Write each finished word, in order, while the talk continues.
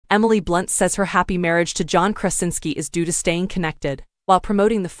Emily Blunt says her happy marriage to John Krasinski is due to staying connected. While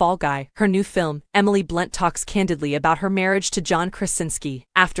promoting The Fall Guy, her new film, Emily Blunt talks candidly about her marriage to John Krasinski.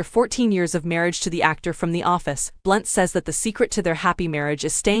 After 14 years of marriage to the actor from The Office, Blunt says that the secret to their happy marriage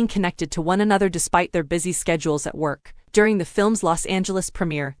is staying connected to one another despite their busy schedules at work. During the film's Los Angeles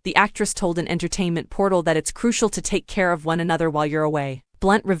premiere, the actress told an entertainment portal that it's crucial to take care of one another while you're away.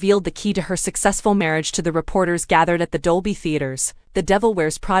 Blunt revealed the key to her successful marriage to the reporters gathered at the Dolby Theaters. The Devil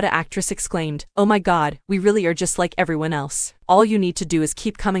Wears Prada actress exclaimed, "Oh my God, we really are just like everyone else. All you need to do is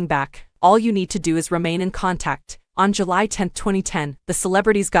keep coming back. All you need to do is remain in contact." On July 10, 2010, the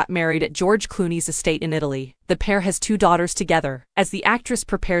celebrities got married at George Clooney's estate in Italy. The pair has 2 daughters together. As the actress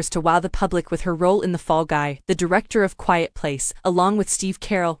prepares to wow the public with her role in The Fall Guy, the director of Quiet Place, along with Steve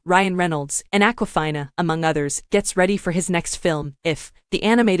Carell, Ryan Reynolds, and Awkwafina, among others, gets ready for his next film, If. The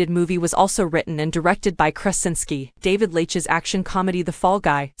animated movie was also written and directed by Krasinski. David Leitch's action comedy The Fall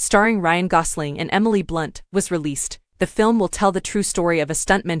Guy, starring Ryan Gosling and Emily Blunt, was released. The film will tell the true story of a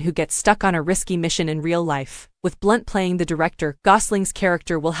stuntman who gets stuck on a risky mission in real life. With Blunt playing the director, Gosling's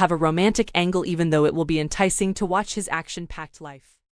character will have a romantic angle even though it will be enticing to watch his action-packed life.